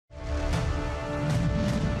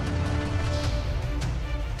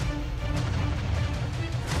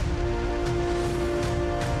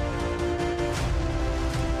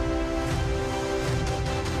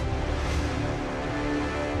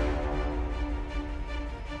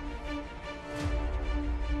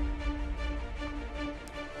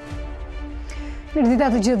Mirdita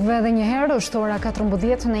të gjithëve edhe një herë, është ora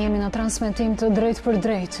 14, ne jemi në transmetim të drejt për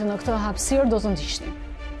drejt. Në këtë hapësirë do të ndiqni.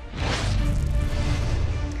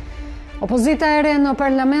 Opozita e re në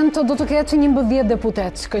parlament do të ketë 11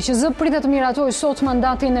 deputet. KQZ pritet të miratojë sot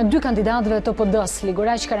mandatin e 2 kandidatëve të PD-s,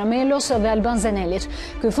 Ligoraq Karamelos dhe Alban Zenelit.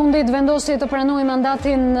 Ky fundit vendosi të pranojë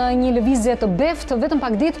mandatin në një lëvizje të beftë vetëm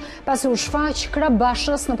pak ditë pasi u shfaq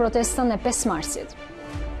krahbashës në protestën e 5 marsit.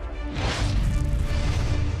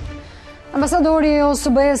 Ambasadori i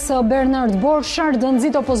OSBE-s Bernard Borchardt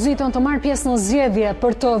nxit opozitën të marrë pjesë në zgjedhje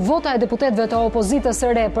për të vota e deputetëve të opozitës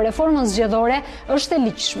së re për reformën zgjedhore është e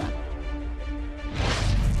ligjshme.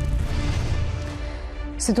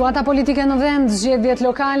 Situata politike në vend, zgjedhjet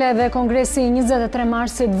lokale dhe kongresi 23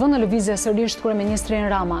 marsit vënë në lëvizje sërish kryeministrin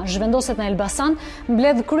Rama. Zhvendoset në Elbasan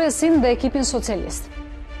mbledh kryesin dhe ekipin socialist.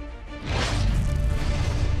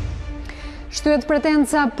 Shtyhet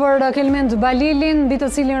pretenca për Kelmend Balilin, mbi të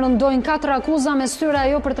cilin rëndojnë 4 akuza, mes tyre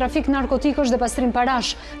ajo për trafik narkotikësh dhe pastrim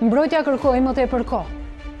parash. Mbrojtja kërkoi më tepër kohë.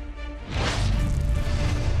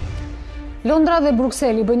 Londra dhe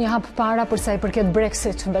Brukseli bën një hap para për sa i përket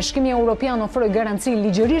Brexit. Bashkimi Evropian ofroi garanci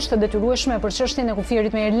ligjërisht të detyrueshme për çështjen e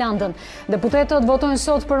kufirit me Irlandën. Deputetët votojnë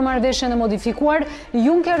sot për marrëveshjen e modifikuar.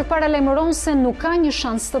 Juncker paralajmëron se nuk ka një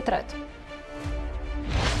shans të tretë.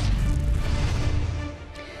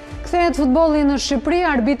 Kthehet futbolli në Shqipëri,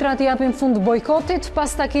 arbitrat i japin fund bojkotit.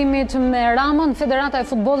 Pas takimit me Ramën, Federata e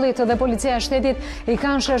Futbollit dhe Policia e Shtetit i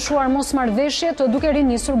kanë shërshuar mosmarrëveshjet duke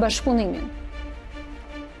rinisur bashkëpunimin.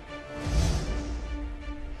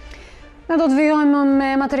 Ne do të vijojmë me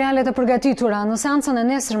materialet e përgatitura. Në seancën e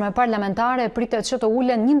nesërme parlamentare pritet që të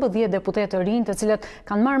ulen 11 deputetë të rinj, të cilët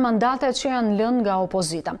kanë marrë mandatet që janë lënë nga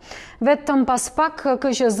opozita. Vetëm pas pak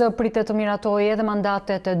KQZ pritet të miratojë edhe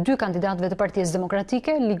mandatet e 2 kandidatëve të Partisë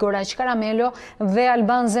Demokratike, Ligoraq Karamelo dhe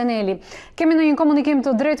Alban Zeneli. Kemi në një komunikim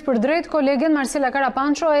të drejt për drejt kolegen Marcela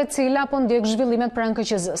Karapanço, e cila po ndjek zhvillimet pranë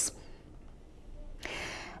KQZ-s.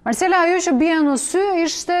 Marcela, ajo që bie në sy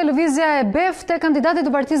ishte lëvizja e beftë e kandidatit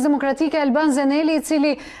të Partisë Demokratike Alban Zeneli, i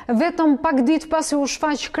cili vetëm pak ditë pasi u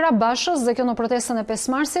shfaq krahbashës dhe kjo në protestën e 5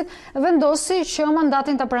 marsit, vendosi që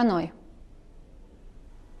mandatin ta pranojë.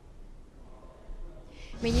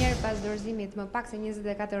 Menjëherë pas dorëzimit më pak se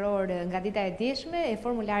 24 orë nga dita e djeshme e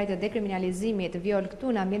formularit të dekriminalizimit viol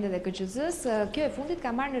këtu në ambientet e KQZ-s, kjo e fundit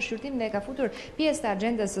ka marrë në shqyrtim dhe ka futur pjesë të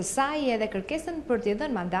agjendës së saj edhe kërkesën për t'i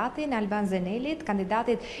dhënë mandatin Alban Zenelit,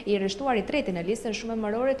 kandidatit i rreshtuar i tretë në listën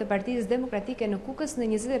shumëmërore të Partisë Demokratike në Kukës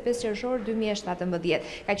në 25 qershor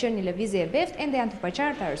 2017. Ka qenë një lëvizje e beftë, ende janë të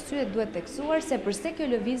paqarta arsyet duhet theksuar se pse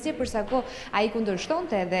kjo lëvizje, për sa kohë ai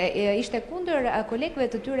kundërshtonte dhe ishte kundër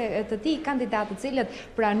kolegëve të tyre të tij kandidatë, të cilët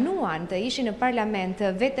pranuan të ishin në parlament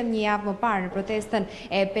vetëm një javë më parë në protestën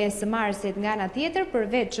e 5 marsit. Nga ana tjetër,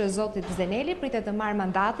 përveç zotit Zeneli, pritet të marrë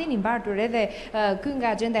mandatin, i mbartur edhe ky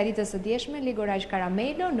nga agjenda e ditës së djeshme, Ligoraq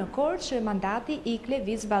Karamelo, në Korçë mandati i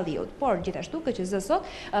Kleviz Balliut. Por gjithashtu KQZ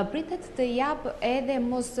sot pritet të jap edhe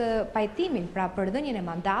mos pajtimin pra për dhënien e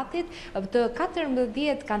mandatit të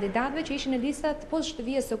 14 kandidatëve që ishin në listat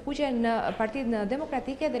poshtëvijes së kuqe në Partinë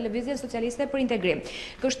Demokratike dhe Lëvizjen Socialiste për Integrim.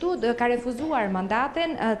 Kështu ka refuzuar mandatin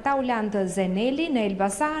Taulant Zeneli në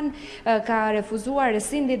Elbasan, ka refuzuar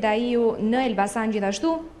Sindi Daiu në Elbasan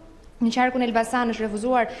gjithashtu. Në qarkun Elbasan është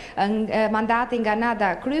refuzuar mandati nga Nada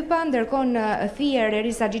Krypa, ndërkohë në Fier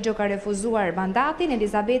Erisa Xhixho ka refuzuar mandatin,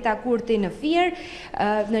 Elizabeta Kurti në Fier.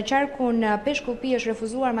 Në qarkun Peshkupi është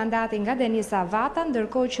refuzuar mandati nga Denisa Vata,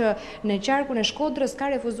 ndërkohë që në qarkun e Shkodrës ka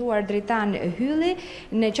refuzuar Dritan Hylli,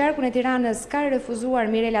 në qarkun e Tiranës ka refuzuar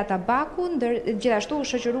Mirela Tabaku, gjithashtu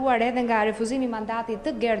shoqëruar edhe nga refuzimi i mandatit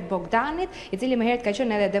të Gerd Bogdanit, i cili më herët ka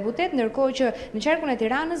qenë edhe deputet, ndërkohë që në qarkun e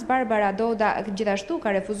Tiranës Barbara Doda gjithashtu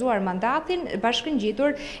ka refuzuar mandatin,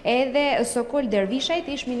 bashkëngjitur edhe Sokol Dervishaj,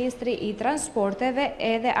 ish ministri i transporteve,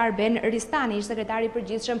 edhe Arben Ristani, ish sekretari i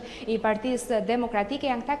përgjithshëm i Partisë Demokratike.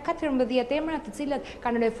 Janë këta 14 emra të cilët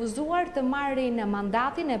kanë refuzuar të marrin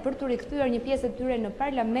mandatin e për të rikthyer një pjesë të tyre në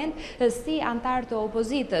parlament si antar të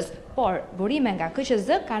opozitës. Por burime nga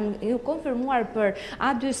KQZ kanë konfirmuar për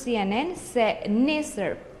A2 CNN se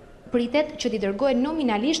nesër pritet që t'i dërgojnë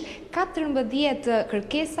nominalisht 14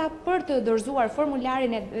 kërkesa për të dorëzuar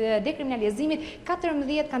formularin e dekriminalizimit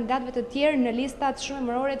 14 kandidatëve të tjerë në listat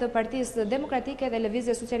shumëmërore të Partisë Demokratike dhe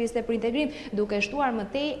Lëvizjes Socialiste për Integrim, duke shtuar më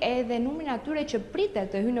tej edhe numrin atyre që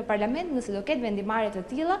pritet të hyjnë në parlament nëse do ketë vendimarrje të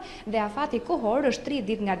tilla, dhe afati kohor është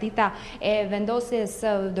 30 ditë nga dita e vendosjes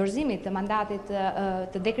së dorëzimit të mandatit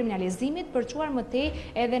të dekriminalizimit, për çuar më tej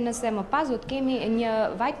edhe nëse më pas do të kemi një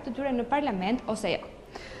vajtë të tyre në parlament ose jo.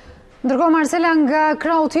 Ndërkohë, Marcela, nga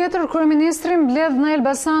krau tjetër, kryeministri mbledh në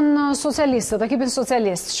Elbasan socialistët, ekipin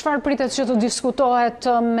socialist. Çfarë pritet që të diskutohet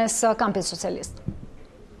mes kampit socialist?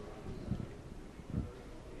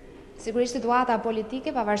 Sigurisht situata politike,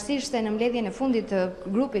 pavarësisht se në mbledhjen e fundit të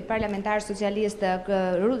grupit parlamentar socialist,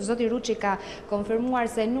 zoti Ruçi ka konfirmuar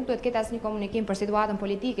se nuk do të ketë asnjë komunikim për situatën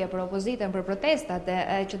politike, për opozitën, për protestat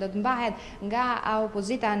që do të mbahet nga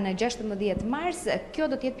opozita në 16 mars. Kjo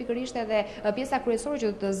do të jetë pikërisht edhe pjesa kryesore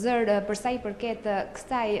që do të zërë për sa i përket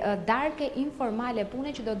kësaj darke informale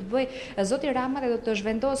pune që do të bëj zoti Rama dhe do të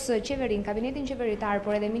zhvendos qeverin, kabinetin qeveritar,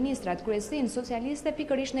 por edhe ministrat, kryesinë socialiste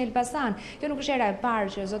pikërisht në Elbasan. Kjo nuk është era e parë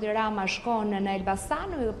që zoti Rama shkon në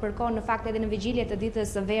Elbasan, përkon në fakt edhe në vigjilje të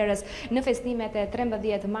ditës së verës në festimet e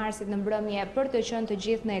 13 marsit në mbrëmje për të qenë të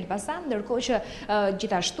gjithë në Elbasan, ndërkohë që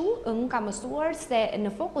gjithashtu unë kam mësuar se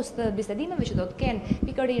në fokus të bisedimeve që do të kenë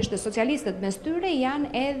pikërisht socialistët mes tyre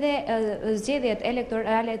janë edhe zgjedhjet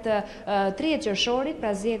elektorale të 30 qershorit,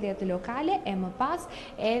 pra zgjedhjet lokale, e më pas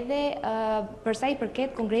edhe për sa i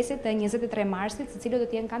përket kongresit të 23 marsit, se cilët do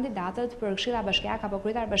të jenë kandidatët për këshilla bashkiake apo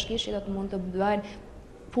kryetar bashkisht që do të mund të bëhen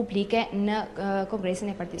publike në Kongresin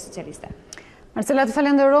e Partisë Socialiste. Marcela, të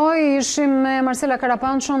falenderoj, ishim me Marcela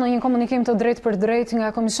Karapanço në një komunikim të drejtë për drejtë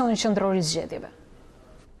nga Komisioni Qendror i Zgjedhjeve.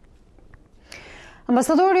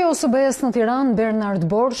 Ambasadori i OSBE-s në Tiranë, Bernard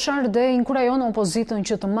Borchardt, inkurajon opozitën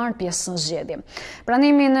që të marrë pjesë në zgjedhje.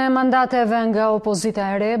 Pranimin e mandateve nga opozita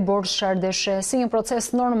e re, Borchardt e sheh si një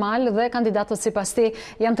proces normal dhe kandidatët sipas tij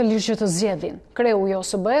janë të lirë që të zgjedhin. Kreu i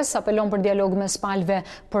OSBE-s apelon për dialog mes palëve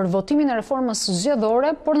për votimin e reformës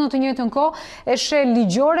zgjedhore, por në të njëjtën kohë e sheh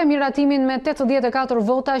ligjore miratimin me 84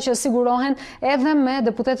 vota që sigurohen edhe me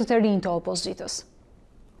deputetët e rinj të opozitës.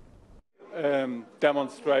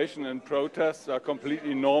 Demonstration and protests are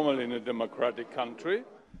completely normal in a democratic country.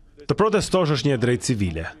 Të protestosh është një drejtë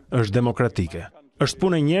civile, është demokratike. Është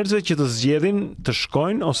punë e njerëzve që të zgjedhin të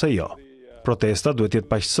shkojnë ose jo. Protesta duhet jetë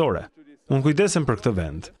paqësore. Unë kujdesem për këtë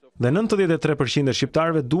vend, dhe 93% e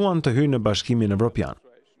shqiptarëve duan të hyjnë në Bashkimin Evropian.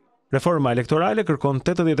 Reforma elektorale kërkon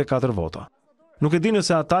 84 vota. Nuk e di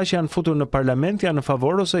nëse ata që janë futur në parlament janë në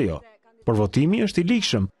favor ose jo, por votimi është i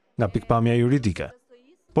likshëm nga pikpamja juridike.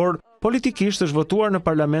 Por politikisht është votuar në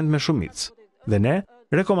parlament me shumicë, dhe ne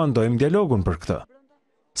rekomandojmë dialogun për këtë.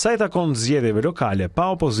 Sa i takon zgjedhjeve lokale pa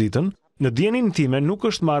opozitën, në dijenin time nuk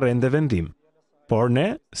është marrë ende vendim, por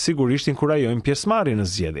ne sigurisht inkurajojmë pjesëmarrjen në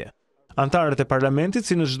zgjedhje. Antarët e parlamentit,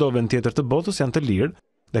 si në çdo vend tjetër të botës, janë të lirë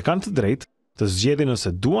dhe kanë të drejtë të zgjedhin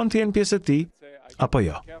nëse duan të jenë pjesë e tij apo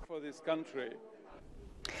jo.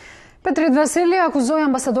 Petrit Vasili akuzoi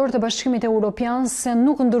ambasadorët e Bashkimit Evropian se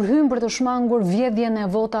nuk ndërhyjnë për të shmangur vjedhjen e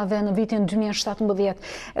votave në vitin 2017.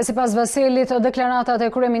 E sipas Vasilit, deklaratat e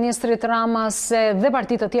kryeministrit Rama se dhe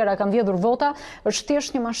partitë të tjera kanë vjedhur vota është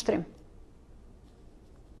thjesht një mashtrim.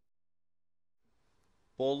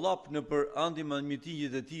 Po llap në për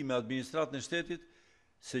anti-mitingjet e tij me administratën e shtetit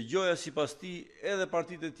se gjoja sipas tij edhe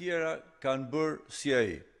partitë e tjera kanë bërë si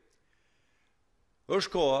ai.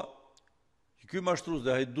 Është koha ky mashtrues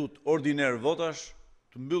dhe hajdut ordiner votash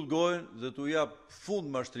të mbyll gojën dhe të jap fund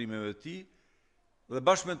mashtrimeve të tij dhe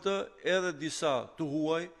bashkë me të edhe disa të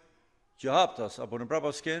huaj që haptas apo në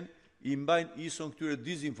prapasken i mbajnë ison këtyre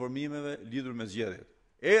dizinformimeve lidhur me zgjedhjet.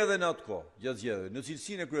 Edhe në atë kohë, gjatë zgjedhjeve, në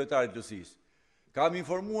cilësinë e kryetarit të SIS, kam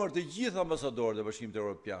informuar të gjithë ambasadorët e Bashkimit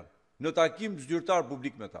Evropian në takim zyrtar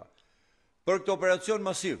publik me ta për këtë operacion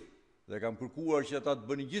masiv dhe kam kërkuar që ata të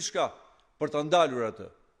bënin gjithçka për ta ndalur atë.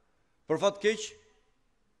 Për fat keq,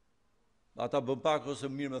 ata bën pak ose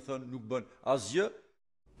mirë me thënë nuk bën asgjë.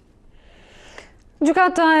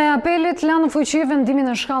 Gjykata e apelit la në fuqi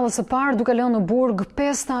vendimin e shkallës së parë duke lënë në burg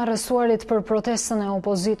 5 të arrestuarit për protestën e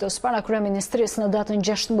opozitës para kryeministrisë në datën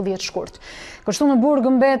 16 shkurt. Kështu në burg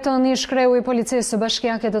mbetën ish kreu i policisë së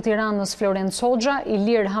bashkiake të Tiranës Florent Hoxha,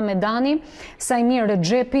 Ilir Hamedani, Sajmir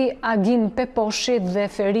Rexhepi, Agim Peposhi dhe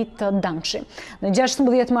Ferit Dankshi. Në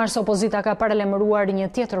 16 mars opozita ka paralemëruar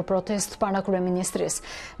një tjetër protest para kryeministrisë.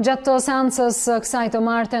 Gjatë seancës kësaj të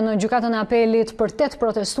martë në gjykatën e apelit për 8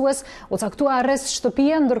 protestues u caktua arrest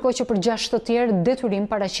shtëpia, ndërkohë që për 6 të tjerë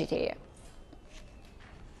detyrim paraqitjeje.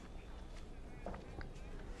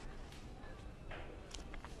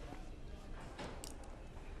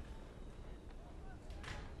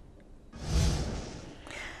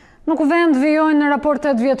 Në kuvend vijojnë në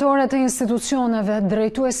raportet vjetore të institucioneve.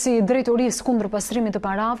 Drejtuesi i drejtorisë kundër pastrimit të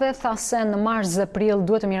parave tha se në mars dhe prill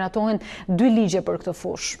duhet të miratohen 2 ligje për këtë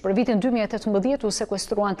fushë. Për vitin 2018 u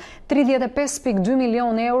sekuestruan 35.2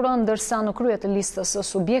 milion euro, ndërsa në krye të listës së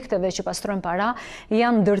subjekteve që pastrojnë para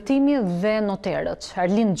janë ndërtimi dhe noterët.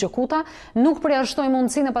 Arlind Gjokuta nuk përjashtoi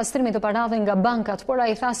mundësinë e pastrimit të parave nga bankat, por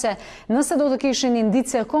ai tha se nëse do të kishin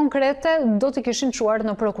indicie konkrete, do të kishin çuar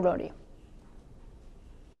në prokurori.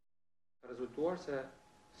 Se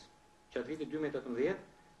gjatë vitit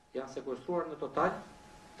 2018 janë sekuestruar në total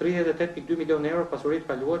 38.2 milion euro pasuri të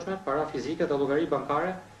paluajtshme, para fizike dhe llogari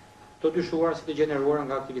bankare të dyshuara si të gjeneruara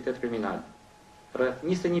nga aktivitet kriminal. Rreth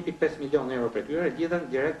 21.5 milion euro për tyre lidhen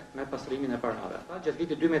direkt me pastrimin e parave. Gjatë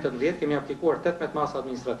vitit 2018 kemi aplikuar 18 masa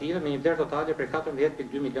administrative me një vlerë totale për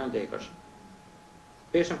 14.2 milion lekësh.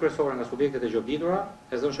 Peshën kryesore nga subjektet e gjobdidura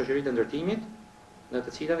e zënë shoqëritë e ndërtimit, në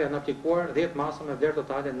të cilave janë aplikuar 10 masa me vlerë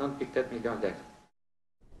totale 9.8 milion lekë.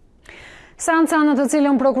 Seanca në të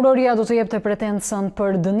cilën prokuroria do të jepte pretensën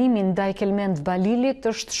për dënimin ndaj Kelmend Balilit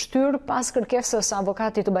është shtyrë pas kërkesës së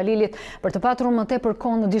avokatit të Balilit për të patur më tepër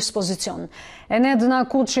kohë në dispozicion. Ened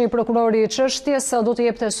Nakuçi, prokurori i çështjes, do të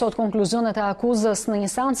jepte sot konkluzionet e akuzës në një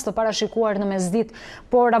seancë të parashikuar në mesditë,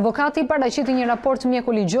 por avokati paraqiti një raport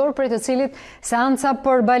mjekoligjor për të cilit seanca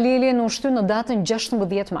për Balilin u shty në datën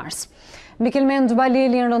 16 mars. Mbi Kelmend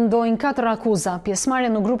Balilin rëndojnë 4 akuza: pjesëmarrje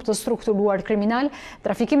në grup të strukturuar kriminal,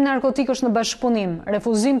 trafikim narkotikësh në bashkëpunim,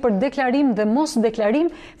 refuzim për deklarim dhe mos deklarim,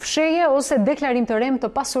 fshehje ose deklarim të rem të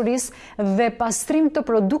pasurisë dhe pastrim të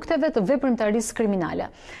produkteve të veprimtarisë kriminale.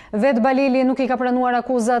 Vet Balili nuk i ka pranuar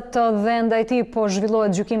akuzat dhe ndaj tij po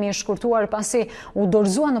zhvillohet gjykimi i shkurtuar pasi u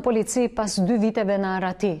dorëzua në polici pas 2 viteve në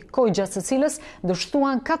arrati, kohë gjatë së cilës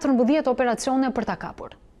dështuan 14 operacione për ta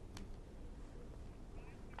kapur.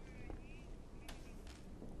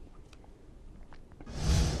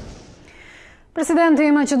 Presidenti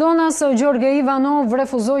i Maqedonas, Gjorge Ivanov,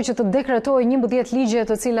 refuzoi që të dekretojë 11 ligje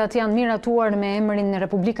të cilat janë miratuar me emrin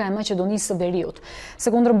Republika e Maqedonisë së Veriut.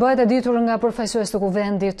 Sekundër bëhet e ditur nga përfaqësues të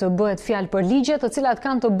kuvendit, bëhet fjalë për ligje të cilat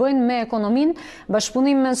kanë të bëjnë me ekonominë,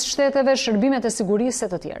 bashkëpunim mes shteteve, shërbimet e sigurisë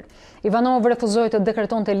e të tjerë. Ivanov refuzoi të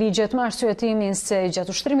dekretonte ligjet me arsyetimin se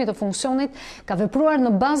gjatë ushtrimit të funksionit ka vepruar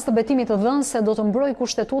në bazë të betimit të dhënë se do të mbrojë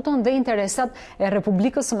kushtetutën dhe interesat e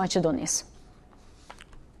Republikës së Maqedonisë.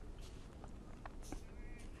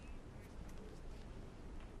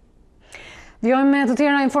 Vjojmë me të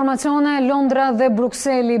tjera informacione, Londra dhe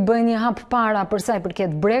Brukseli bëjnë një hap para për sa i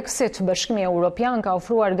përket Brexit. Bashkimi Evropian ka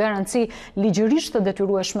ofruar garanci ligjërisht të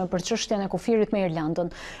detyrueshme për çështjen e kufirit me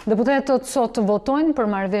Irlandën. Deputetët sot votojnë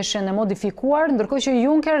për marrëveshjen e modifikuar, ndërkohë që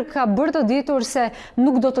Juncker ka bërë të ditur se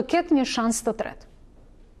nuk do të ketë një shans të tretë.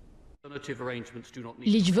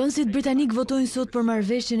 Ligjvënësit britanik votojnë sot për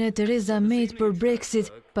marrëveshjen e Theresa May për Brexit,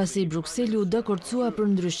 pasi Brukseli u dakordësua për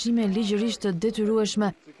ndryshime ligjërisht të detyrueshme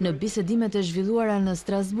në bisedimet e zhvilluara në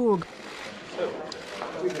Strasburg.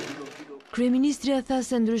 Kryeministria tha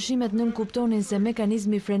se ndryshimet nënkuptonin se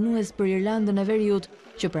mekanizmi frenues për Irlandën e Veriut,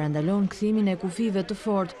 që parandalon kthimin e kufive të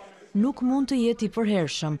fortë, nuk mund të jetë i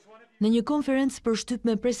përhershëm. Në një konferencë për shtyp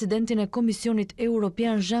me presidentin e Komisionit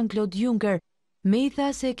Evropian Jean-Claude Juncker, May tha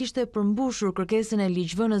se kishte përmbushur kërkesën e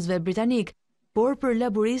ligjvënësve britanik, por për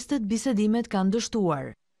laboristët bisedimet kanë dështuar.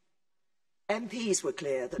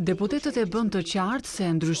 Deputetët e bën të qartë se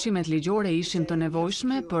ndryshimet ligjore ishin të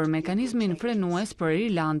nevojshme për mekanizmin frenues për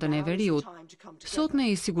Irlandën e Veriut. Sot ne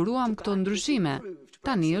i siguruam këto ndryshime.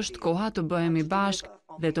 Tani është koha të bëhemi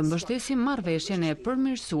bashkë dhe të mbështesim marrëveshjen e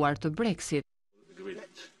përmirësuar të Brexit.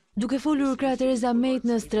 Duke folur krah Theresa May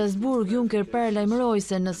në Strasburg, Juncker paralajmëroi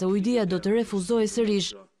se nëse Ujdia do të refuzojë sërish,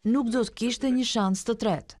 nuk do të kishte një shans të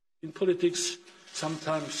tretë.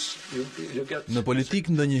 Në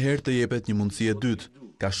politik ndonjëherë të jepet një mundësi e dytë.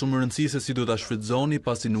 Ka shumë rëndësi se si do ta shfrytëzoni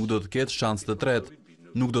pasi nuk do të ketë shans të tretë.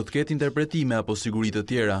 Nuk do të ketë interpretime apo siguri të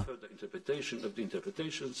tjera.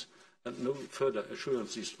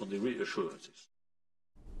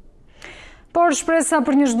 Por shpresa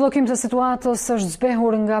për një zhbllokim të situatës është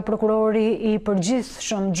zbehur nga prokurori i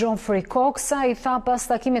përgjithshëm Geoffrey Cox. Ai tha pas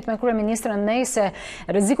takimit me kryeministren May se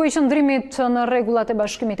rreziku i qëndrimit në rregullat e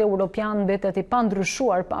Bashkimit Evropian mbetet i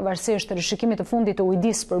pandryshuar pavarësisht rishikimit të fundit të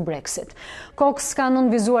Ujdisë për Brexit. Cox ka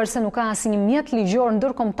nënvizuar se nuk ka asnjë mjet ligjor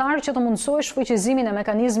ndërkombëtar që të mundsojë shfuqizimin e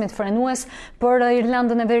mekanizmit frenues për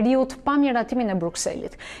Irlandën e Veriut pa miratimin e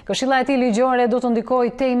Brukselit. Këshilla e tij ligjore do të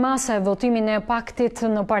ndikojë tej masa e votimin e paktit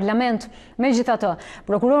në parlament. Megjithatë,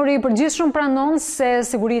 prokurori i përgjithshëm pranon se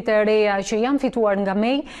siguritë e reja që janë fituar nga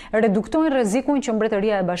May reduktojnë rrezikun që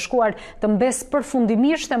Mbretëria e Bashkuar të mbesë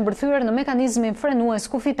përfundimisht e mbërthyer në mekanizmin frenues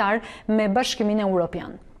kufitar me Bashkimin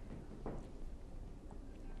Evropian.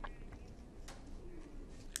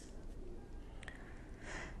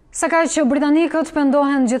 Sa ka që britanikët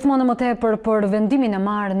pendohen gjithmonë më tepër për vendimin e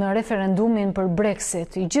marrë në referendumin për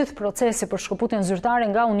Brexit, i gjithë procesi për shkëputjen zyrtare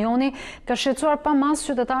nga Unioni ka shqetësuar pa mas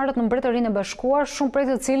qytetarët në Mbretërinë e Bashkuar, shumë prej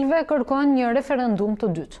të cilëve kërkojnë një referendum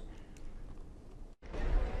të dytë.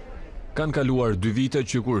 Kanë kaluar 2 vite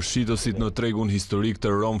që kur shitësit në tregun historik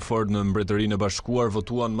të Romford në Mbretërinë e Bashkuar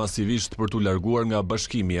votuan masivisht për t'u larguar nga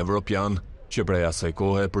Bashkimi Evropian. që prej asaj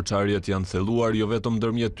kohe përçarjet janë thelluar jo vetëm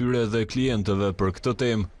ndërmjet tyre dhe klientëve për këtë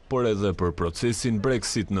temë, por edhe për procesin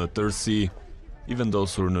Brexit në tërësi. I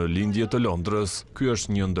vendosur në lindje të Londrës, ky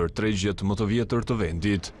është një ndër tregjet më të vjetër të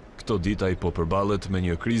vendit. Këto ditë ai po përballet me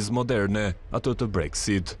një krizë moderne, atë të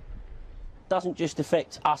Brexit.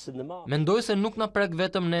 Mendoj se nuk na prek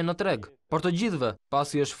vetëm ne në treg, por të gjithëve,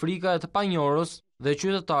 pasi është frika e të panjohurës dhe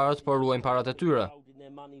qytetarët po ruajnë parat e tyre.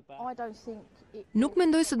 Nuk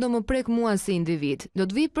mendoj se do më prek mua si individ. Do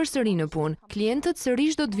të vi përsëri në punë. Klientët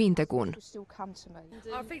sërish do të vinë tek unë.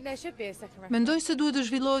 Mendoj se duhet të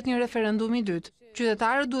zhvillohet një referendum i dytë.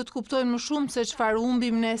 Qytetarët duhet të kuptojnë më shumë se çfarë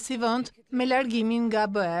humbim ne si vend me largimin nga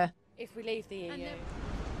BE.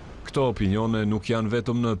 Këto opinione nuk janë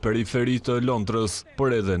vetëm në periferi të Londrës,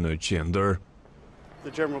 por edhe në qendër.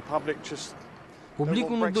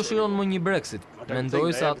 Publiku nuk dëshiron më një Brexit.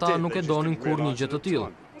 Mendoj se ata nuk e donin kur një gjë të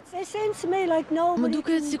tillë. Më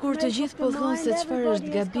duket sikur të gjithë po thonë se çfarë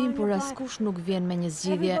është gabim, por askush nuk vjen me një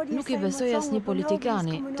zgjidhje. Nuk i besoj asnjë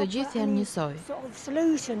politikani. Të gjithë janë njësoj.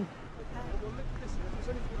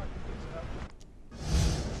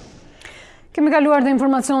 Kemi kaluar dhe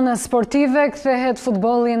informacione sportive, kthehet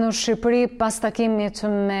futbolli në Shqipëri pas takimit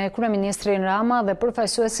me kryeministrin Rama dhe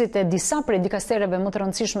përfaqësuesit e disa prej dikastereve më të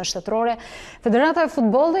rëndësishme shtetërore. Federata e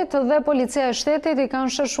futbollit dhe Policia e Shtetit i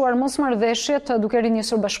kanë shëshuar mosmarrëveshjet duke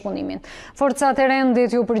rinjësur bashkëpunimin. Forcat e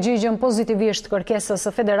rendit ju përgjigjen pozitivisht kërkesës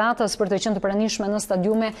së federatës për të qenë të pranishme në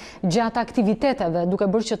stadiume gjatë aktiviteteve,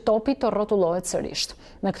 duke bërë që topi të rrotullohet sërish.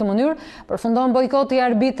 Në këtë mënyrë, përfundon bojkoti i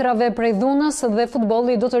arbitrave prej dhunës dhe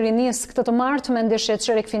futbolli do të rinisë këtë të martë me ndeshjet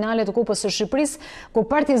çerek finale të Kupës së Shqipërisë, ku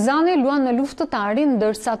Partizani luan me luftëtarin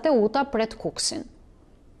ndërsa Teuta pret Kuksin.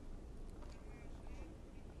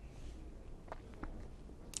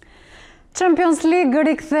 Champions League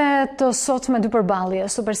rikthehet sot me dy përballje.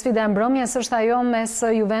 Supersfida e mbrëmjes është ajo mes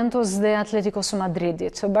Juventus dhe Atletico së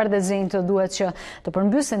Madridit. Bardezejtë duhet që të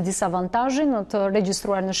përmbysen disa avantazhe në të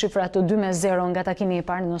regjistruar në shifra të 2-0 nga takimi i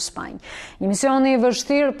parë në Spanjë. Një mision i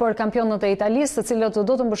vështirë për kampionët e Italisë, të cilët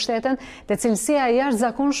do të mbështeten te cilësia e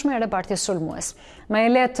jashtëzakonshme e repartjes sulmues. Më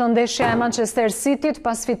e lehtë ndeshja e Manchester Cityt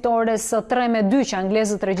pas fitores 3-2 që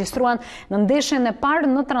anglezët regjistruan në ndeshjen e parë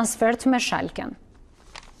në transfert me Schalken.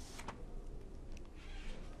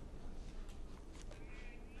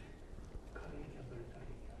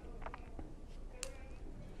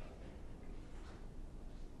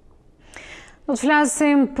 Do të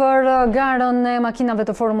flasim për garën e makinave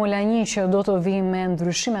të Formula 1 që do të vijë me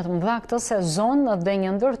ndryshimet mëdha këtë sezon dhe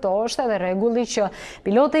një ndër to është edhe rregulli që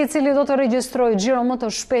piloti i cili do të regjistrojë xhiro më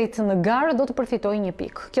të shpejt në garë do të përfitojë një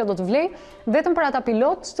pikë. Kjo do të vlejë vetëm për ata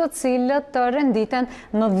pilotë të cilët renditen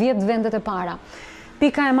në 10 vendet e para.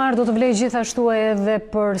 Pika e marrë do të vlejë gjithashtu edhe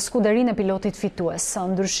për skuderinë e pilotit fitues.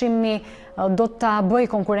 Ndryshimi do ta bëjë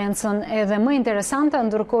konkurrencën edhe më interesante,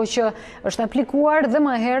 ndërkohë që është aplikuar dhe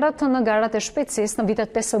më herët në garat e shpejtësisë në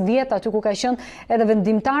vitet 50, aty ku ka qenë edhe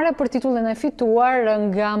vendimtare për titullin e fituar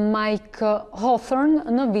nga Mike Hawthorne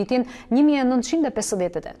në vitin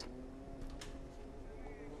 1958.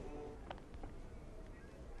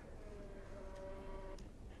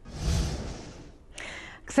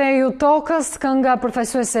 Ktheju tokës, kënga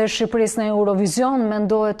përfaqësuese e Shqipërisë në Eurovision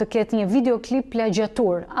mendohet të ketë një videoklip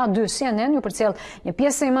plagjatur. A2 CNN ju përcjell një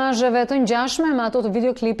pjesë imazheve të ngjashme me ato të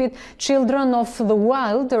videoklipit Children of the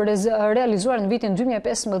Wild, realizuar në vitin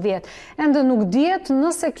 2015. Ende nuk dihet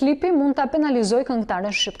nëse klipi mund ta penalizojë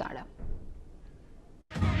këngëtaren shqiptare.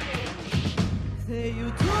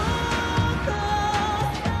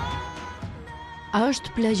 A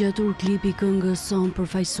është plagjatur klipi këngës son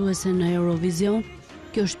përfaqësuese në Eurovision?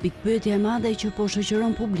 Kjo është pikpyetja e madhe që po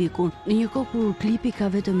shoqëron publikun në një kohë kur klipi ka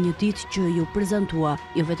vetëm një ditë që ju prezantua,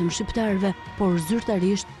 jo vetëm shqiptarëve, por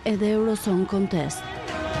zyrtarisht edhe Eurosong Contest.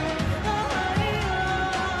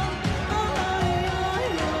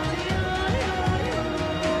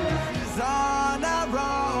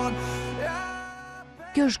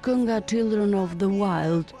 Kjo është kënga Children of the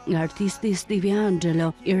Wild nga artisti Stevie Angelo,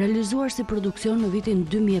 i realizuar si produksion në vitin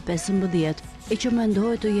 2015, e që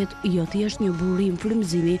mendohet të jetë jo thjesht një burim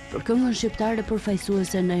frymëzimi për këngën shqiptare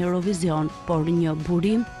përfaqësuese në Eurovision, por një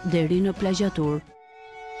burim deri në plagjatur.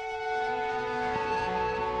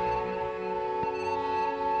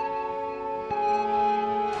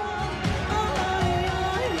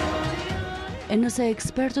 E nëse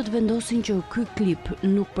ekspertët vendosin që ky klip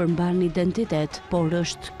nuk përmban identitet, por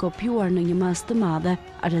është kopjuar në një masë të madhe,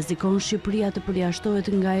 a rrezikon Shqipëria të përjashtohet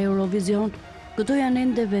nga Eurovision? Këto janë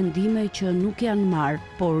ende vendime që nuk janë marrë,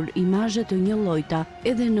 por imazhe të njëllojta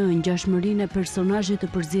edhe në ngjashmërinë e personazhit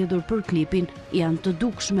të përzgjedhur për klipin janë të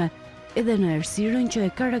dukshme, edhe në errësirën që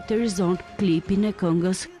e karakterizon klipin e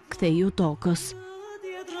këngës ktheju tokës.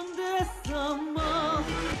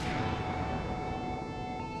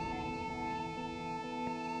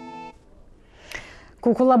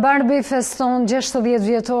 Kukulla Barbie feston 60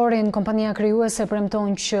 vjetorin. Kompania krijuese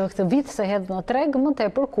premton që këtë vit të hedhë në treg më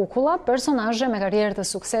tepër kukulla, personazhe me karrierë të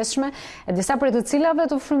suksesshme, e disa prej të cilave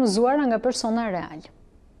të frymëzuara nga persona real.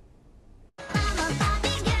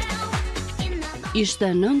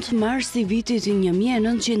 Ishte 9 mars i vitit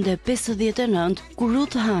 1959, kur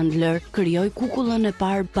Ruth Handler krijoi kukullën e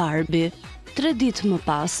parë Barbie. 3 ditë më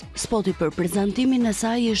pas, spoti për prezantimin e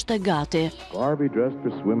saj ishte gati. Barbie dressed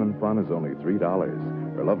for swim and fun is only $3.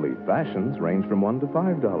 Her lovely fashions range from $1 to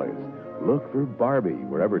 $5. Look for Barbie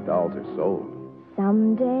wherever dolls are sold.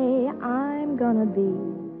 Someday I'm gonna be.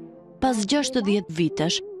 Pas 60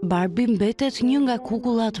 vitesh, Barbie mbetet një nga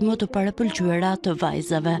kukullat më të parapëlqyera të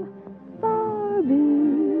vajzave.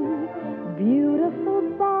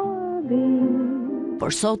 Beautiful Barbie.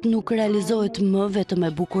 Por sot nuk realizohet më vetëm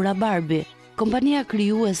e bukura Barbie. Kompania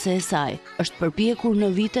krijuese e saj është përpjekur në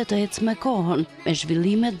vite të ecë me kohën, me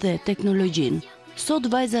zhvillimet dhe teknologjinë. Sot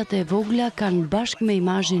vajzat e vogla kanë bashkë me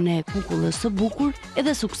imazhin e kukullës së bukur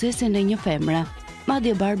edhe suksesin e një femre.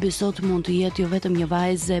 Madje Barbie sot mund të jetë jo vetëm një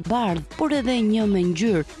vajzë e bardhë, por edhe një me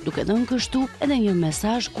ngjyrë, duke dhënë kështu edhe një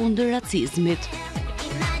mesazh kundër racizmit.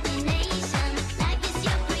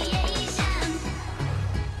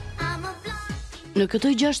 Në këtë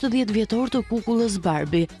 60 vjetor të kukullës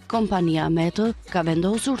Barbie, kompania Mattel ka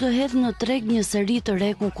vendosur të hedhë në treg një seri të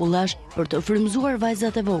re kukullash për të frymëzuar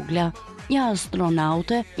vajzat e vogla. Një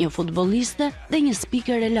astronaute, një futbolliste dhe një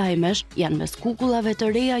spiker e lajmesh janë mes kukullave të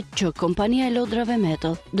reja që kompania e lodrave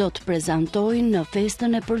Mattel do të prezantojnë në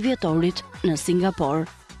festën e përvjetorit në Singapur.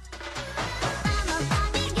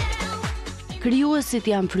 Krijuesit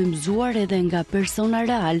janë frymëzuar edhe nga persona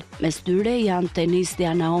real, mes tyre janë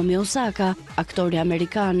tenistja Naomi Osaka, aktori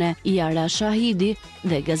amerikane Yara Shahidi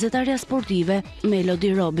dhe gazetarja sportive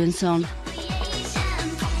Melody Robinson.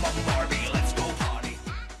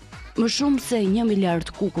 Më shumë se 1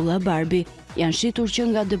 miliard kukulla Barbie janë shitur që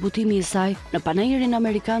nga debutimi i saj në panairin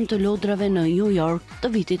amerikan të lodrave në New York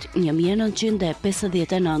të vitit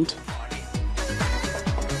 1959.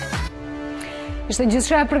 Ishte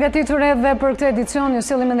gjithçka e përgatitur edhe për këtë edicion, ju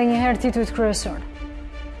sillim edhe një herë titujt kryesor.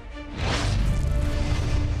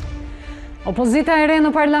 Opozita e re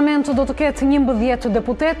në parlament do të ketë 11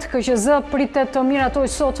 deputet. KQZ pritet të miratoj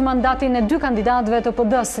sot mandatin e 2 kandidatëve të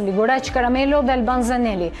PD-s, Ligoraq Karamelo dhe Alban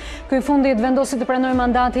Zaneli. Ky i fundit vendosi të pranojë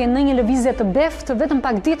mandatin në një lëvizje të beft vetëm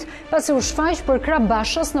pak ditë pasi u shfaq për krah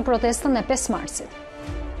Bashës në protestën e 5 marsit.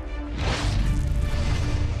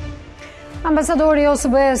 Ambasadori i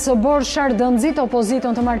OSBE-s Bor Shardënxit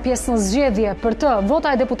opozitën të marrë pjesë në zgjedhje. Për të,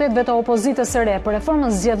 vota e deputetëve të opozitës së re për reformën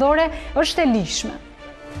zgjedhore është e lishme.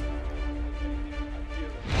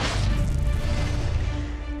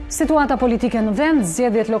 Situata politike në vend,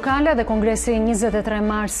 zgjedhjet lokale dhe kongresi 23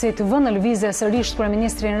 marsit vënë në lëvizje sërish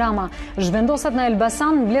kryeministrin Rama, zhvendosat në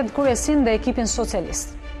Elbasan mbledh kryesin dhe ekipin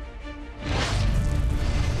socialist.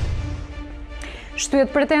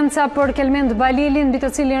 Shtyhet pretenca për Kelmend Balilin, mbi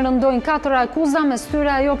të cilin rëndojnë 4 akuza, mes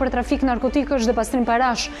tyre ajo për trafik narkotikësh dhe pastrim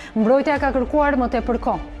parash. Mbrojtja ka kërkuar më tepër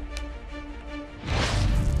kohë.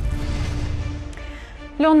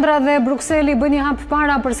 Londra dhe Brukseli bën një hap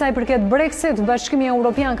para për sa i përket Brexit. Bashkimi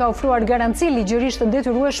Evropian ka ofruar garanci ligjërisht të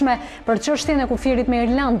detyrueshme për çështjen e kufirit me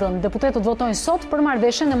Irlandën. Deputetët votojnë sot për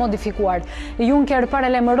marrëveshjen e modifikuar. Juncker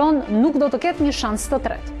paralajmëron nuk do të ketë një shans të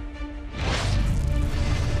tretë.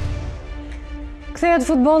 Kthehet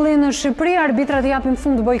futbolli në Shqipëri, arbitrat japin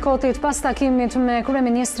fund bojkotit pas takimit me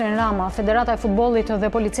kryeministrin Rama. Federata e futbollit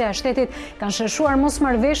dhe policia e shtetit kanë sheshuar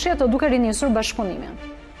mosmarrëveshje të duke rinisur bashkëpunimin.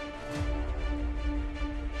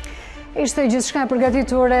 Ishte gjithçka e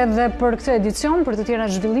përgatitur edhe për këtë edicion. Për të tjera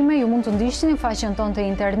zhvillime ju mund të ndiqni faqen tonë të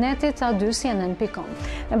internetit a2cnn.com.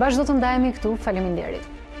 Ne bashkë do të ndajemi këtu. Faleminderit.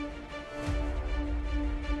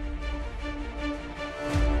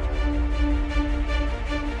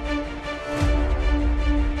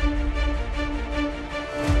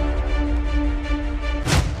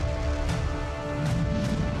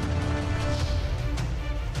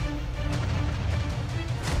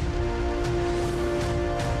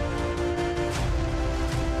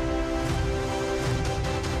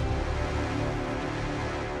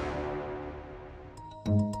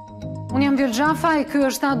 Unë jam Vjol Xhafaj, ky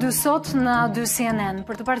është A2 Sot në A2 CNN.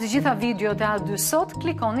 Për të parë të gjitha videot e A2 Sot,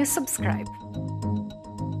 klikoni subscribe.